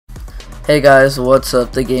Hey guys, what's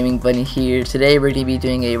up? The Gaming Bunny here. Today we're going to be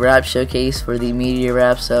doing a wrap showcase for the Meteor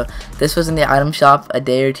wrap. So this was in the item shop a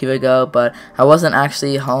day or two ago, but I wasn't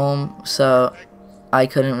actually home, so I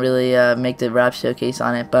couldn't really make the wrap showcase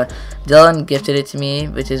on it. But Dylan gifted it to me,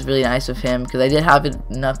 which is really nice of him, because I did have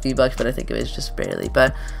enough V-Bucks, but I think it was just barely.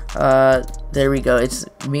 But there we go. It's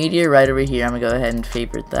Meteor right over here. I'm going to go ahead and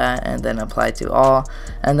favorite that and then apply to all.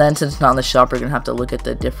 And then since it's not in the shop, we're going to have to look at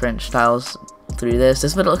the different styles through this.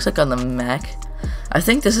 This is what it looks like on the mech. I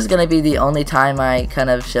think this is going to be the only time I kind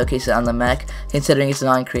of showcase it on the mech, considering it's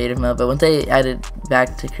not in creative mode. But once they add it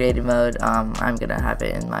back to creative mode, I'm going to have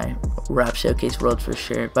it in my wrap showcase world for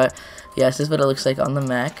sure. But yes, this is what it looks like on the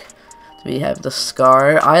mech. We have the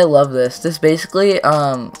scar. I love this. This basically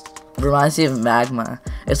reminds me of magma.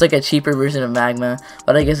 It's like a cheaper version of magma,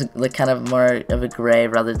 but I guess like kind of more of a gray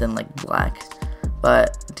rather than like black.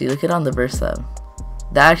 But do you look it on the burst though?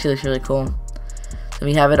 That actually looks really cool. Then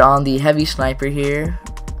we have it on the heavy sniper here.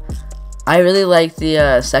 I really like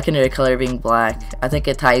the secondary color being black. I think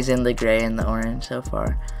it ties in the gray and the orange so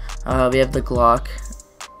far. We have the Glock,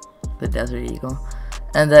 the Desert Eagle,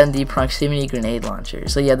 and then the proximity grenade launcher.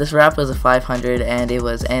 So yeah, this wrap was a 500 and it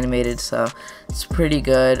was animated, so it's pretty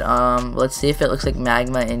good. Let's see if it looks like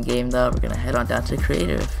magma in game though. We're gonna head on down to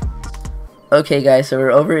creative. Okay guys, so we're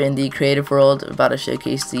over in the creative world, about to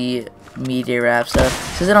showcase the Meteor wrap. So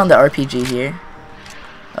this is it on the RPG here.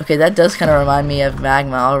 Okay, that does kind of remind me of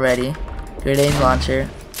magma already. Grenade launcher.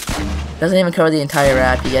 Doesn't even cover the entire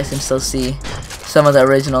wrap. You guys can still see some of the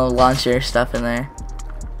original launcher stuff in there.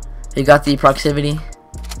 You got the proximity.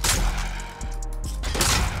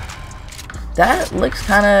 That looks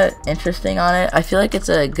kind of interesting on it. I feel like it's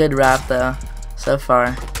a good wrap though, so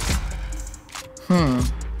far.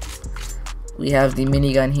 We have the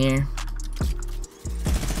minigun here.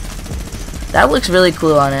 That looks really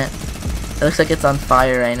cool on it. It looks like it's on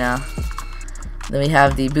fire right now. Then we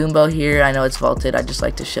have the boom bow here. I know it's vaulted. I just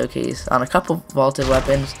like to showcase on a couple vaulted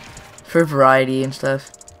weapons for variety and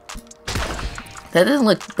stuff. That doesn't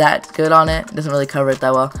look that good on it. Doesn't really cover it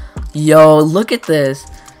that well. Yo, look at this.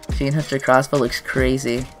 Machine Hunter crossbow looks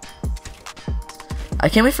crazy. I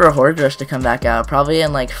can't wait for a Horde Rush to come back out. Probably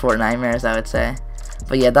in like Fort Nightmares, I would say.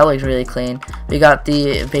 But yeah, that looks really clean. We got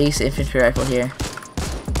the base infantry rifle here.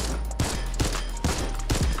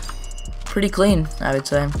 Pretty clean, I would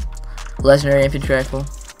say. Legendary infantry rifle.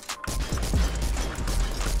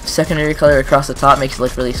 Secondary color across the top makes it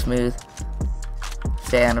look really smooth.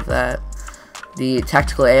 Fan of that. The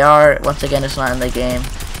tactical AR, once again, it's not in the game.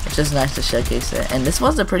 It's just nice to showcase it. And this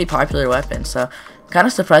was a pretty popular weapon, so I'm kind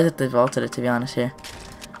of surprised that they vaulted it, to be honest here.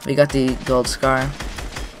 We got the gold scar.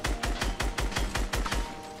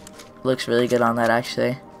 Looks really good on that,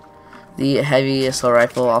 actually. The heavy assault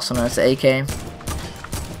rifle, also known as the AK.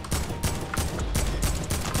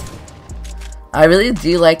 I really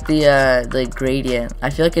do like the gradient. I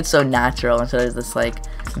feel like it's so natural instead of this like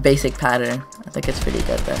basic pattern. I think it's pretty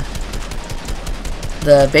good there.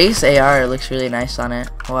 The base AR looks really nice on it.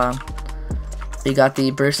 Wow. We got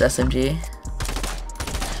the burst SMG.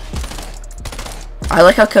 I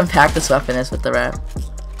like how compact this weapon is with the wrap.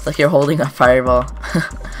 It's like you're holding a fireball.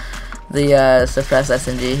 The suppress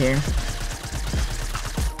SMG here.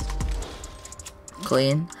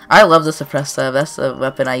 Clean. I love the suppress stuff. That's a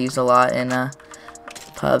weapon I use a lot in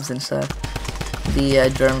pubs and stuff.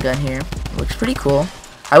 The drum gun here looks pretty cool.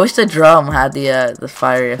 I wish the drum had the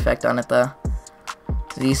fiery effect on it though.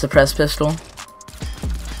 The suppress pistol.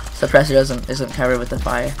 Suppressor isn't covered with the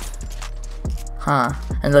fire. Huh.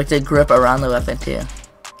 And like the grip around the weapon too.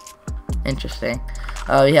 Interesting.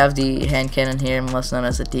 We have the hand cannon here, most known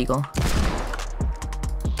as the Deagle.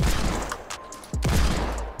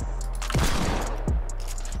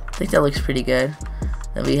 I think that looks pretty good.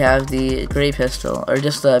 Then we have the gray pistol, or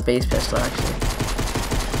just the base pistol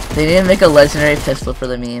actually. They didn't make a legendary pistol for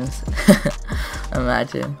the memes.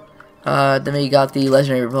 Imagine. Then we got the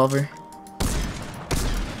legendary revolver.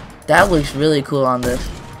 That looks really cool on this.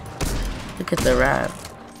 Look at the wrap.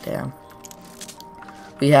 Damn.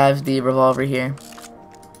 We have the revolver here.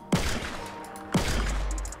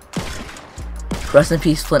 Rest in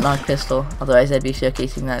peace, flintlock pistol. Otherwise, I'd be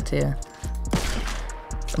showcasing that too.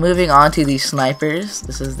 Moving on to the snipers.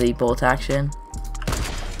 This is the bolt action.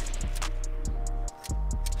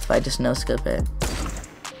 If I just no scope it.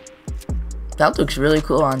 That looks really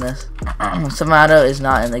cool on this. Samato is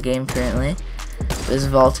not in the game currently. It was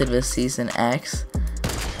vaulted with Season X.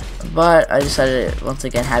 But I decided to once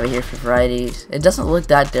again have it here for varieties. It doesn't look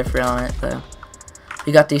that different on it though.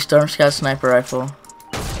 We got the Storm Scout sniper rifle.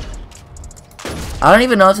 I don't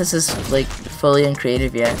even know if this is like fully in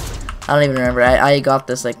creative yet. I don't even remember. I got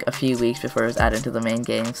this like a few weeks before it was added to the main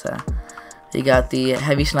game, so We got the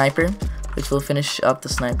heavy sniper, which will finish up the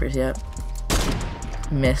snipers. Yep.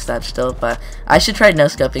 Missed that still, but I should try no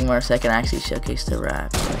scoping more so I can actually showcase the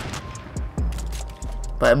wrap.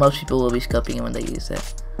 But most people will be scoping it when they use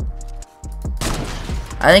it.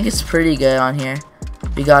 I think it's pretty good on here.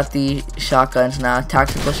 We got the shotguns now,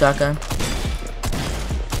 tactical shotgun.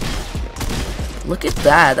 Look at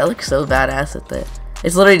that, that looks so badass with it.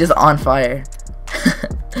 It's literally just on fire.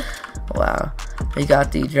 Wow. We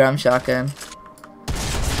got the drum shotgun.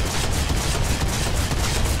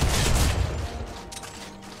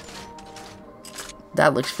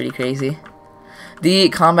 That looks pretty crazy. The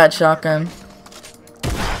combat shotgun.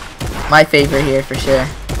 My favorite here for sure.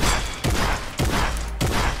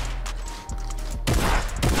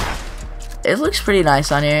 It looks pretty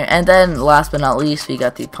nice on here. And then last but not least, we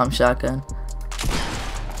got the pump shotgun,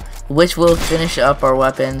 which will finish up our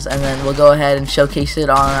weapons, and then we'll go ahead and showcase it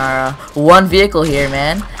on our one vehicle here,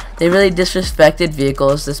 man. They really disrespected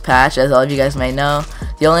vehicles this patch, as all of you guys may know.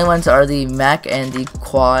 The only ones are the mech and the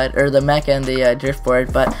quad, or the mech and the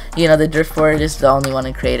driftboard, but you know, the driftboard is the only one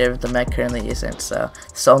in creative, the mech currently isn't, so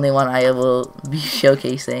it's the only one I will be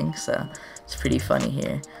showcasing, so it's pretty funny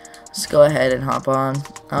here. Let's go ahead and hop on.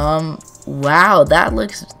 Wow, that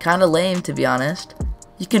looks kind of lame, to be honest.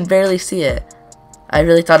 You can barely see it. I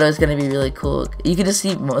really thought it was going to be really cool. You can just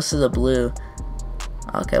see most of the blue.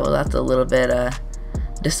 Okay, well that's a little bit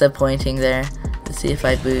disappointing there. Let's see if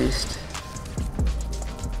I boost.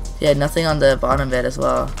 Yeah, nothing on the bottom bit as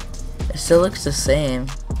well. It still looks the same.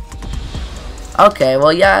 Okay,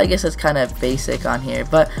 well yeah, I guess that's kind of basic on here,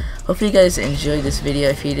 but hopefully you guys enjoyed this video.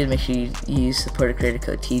 If you did, make sure you use supporter creator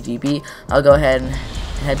code TGB. I'll go ahead and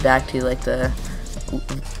head back to like the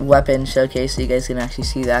weapon showcase so you guys can actually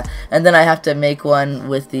see that, and then I have to make one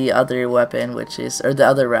with the other weapon, which is, or the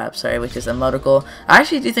other wrap, sorry, which is Emotical. I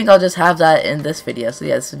actually do think I'll just have that in this video, so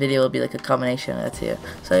yeah, this video will be like a combination of the two.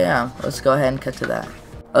 So yeah, let's go ahead and cut to that.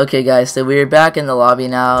 Okay guys, so we're back in the lobby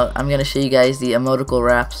now. I'm gonna show you guys the Emotical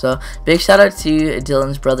wrap. So big shout out to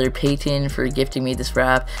Dylan's brother Peyton for gifting me this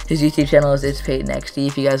wrap. His YouTube channel is It's Peyton XD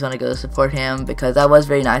if you guys want to go support him, because that was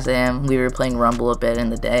very nice of him. We were playing Rumble a bit in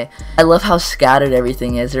the day. I love how scattered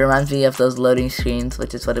everything is. It reminds me of those loading screens,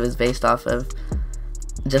 which is what it was based off of.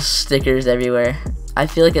 Just stickers everywhere. I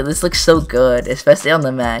feel like this looks so good, especially on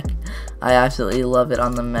the mech. I absolutely love it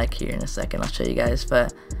on the mech. Here in a second I'll show you guys,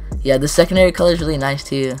 but yeah, the secondary color is really nice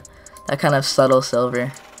too. That kind of subtle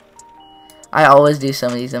silver. I always do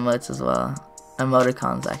some of these emotes as well.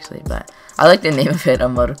 Emoticons actually, but I like the name of it,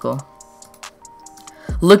 Emotical.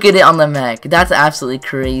 Look at it on the mech. That's absolutely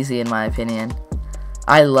crazy in my opinion.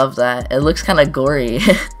 I love that. It looks kind of gory.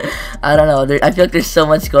 I don't know. I feel like there's so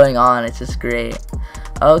much going on. It's just great.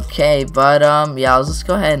 Okay, but yeah, I'll just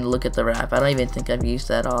go ahead and look at the wrap. I don't even think I've used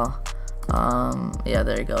that at all. Yeah,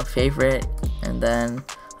 there you go. Favorite, and then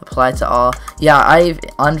apply to all. Yeah, I've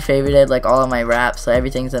unfavorited like all of my wraps, so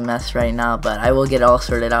everything's a mess right now, but I will get it all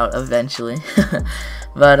sorted out eventually.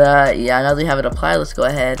 But yeah, now that we have it applied, let's go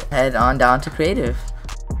ahead, head on down to creative.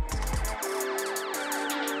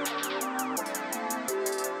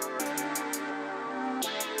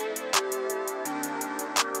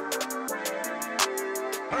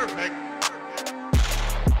 Perfect.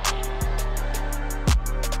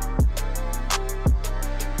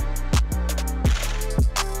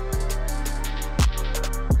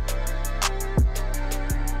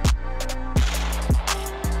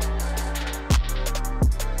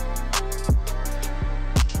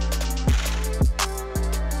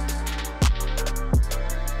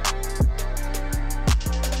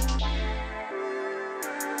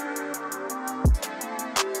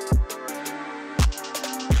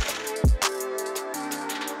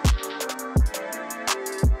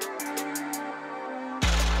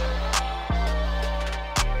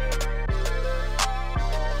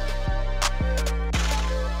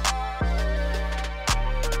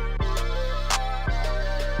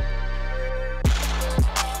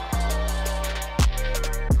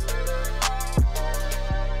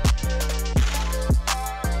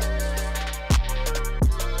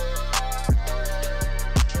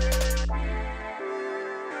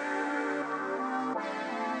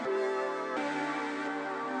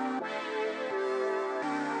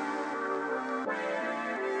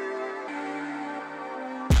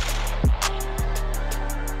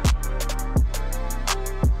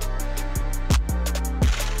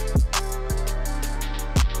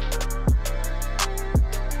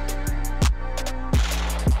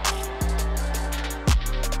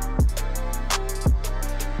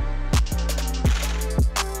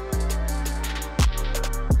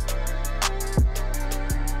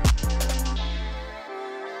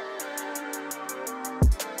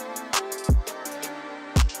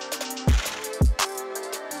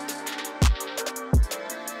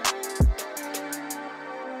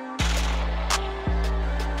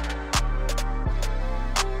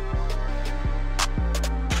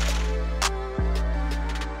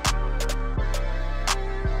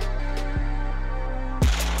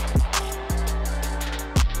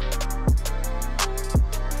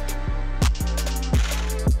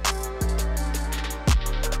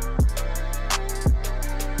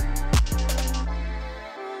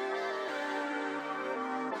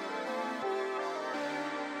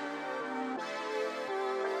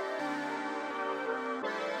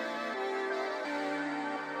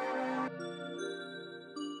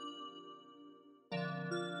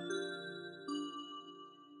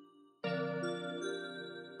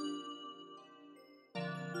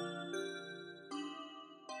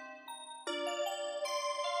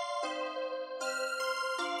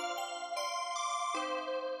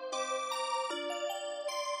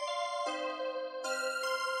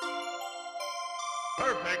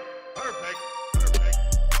 Perfect. Perfect. Perfect.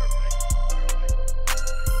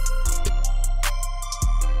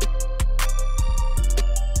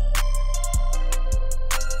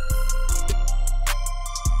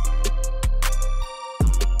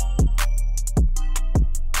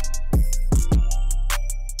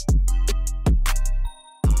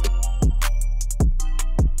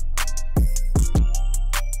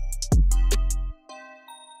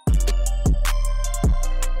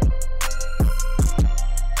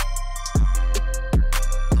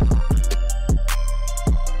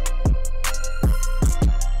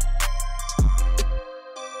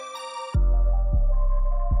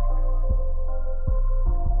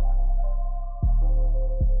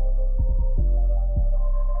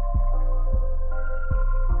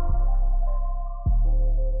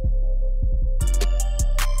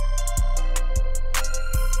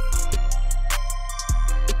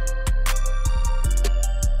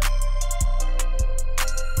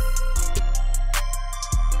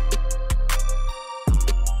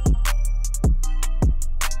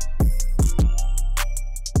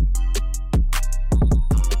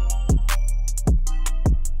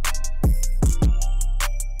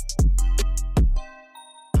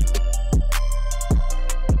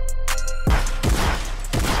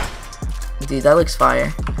 Dude, that looks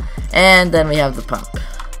fire. And then we have the pump.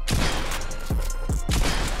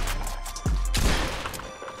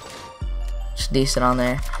 Just decent on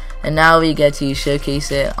there. And now we get to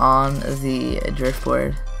showcase it on the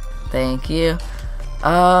driftboard. Thank you.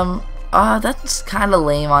 That's kind of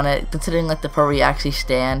lame on it, considering like the part where you actually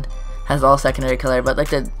stand has all secondary color, but like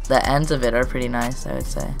the ends of it are pretty nice, I would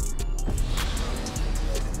say.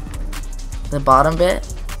 The bottom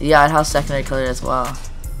bit, yeah, it has secondary color as well.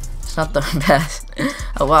 It's not the best.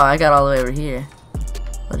 Oh wow, I got all the way over here.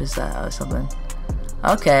 What is that? Oh, something.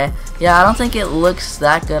 Okay, yeah, I don't think it looks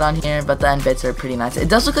that good on here, but the end bits are pretty nice. It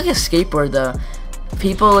does look like a skateboard though.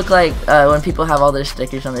 People look like when people have all their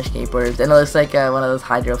stickers on their skateboards, and it looks like one of those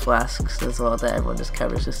hydro flasks as well that everyone just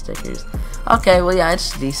covers with stickers. Okay, well yeah,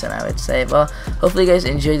 it's decent, I would say. Well, hopefully you guys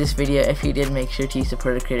enjoyed this video. If you did, make sure to use the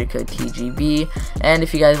promo creator code TGB, and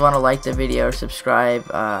if you guys want to like the video or subscribe,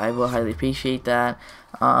 I will highly appreciate that.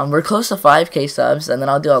 We're close to 5K subs, and then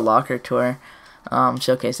I'll do a locker tour,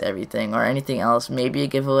 showcase everything or anything else, maybe a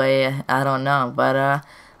giveaway, I don't know, but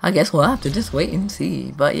I guess we'll have to just wait and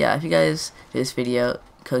see. But yeah, if you guys do this video,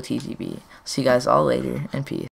 code TGB. See you guys all later, and peace.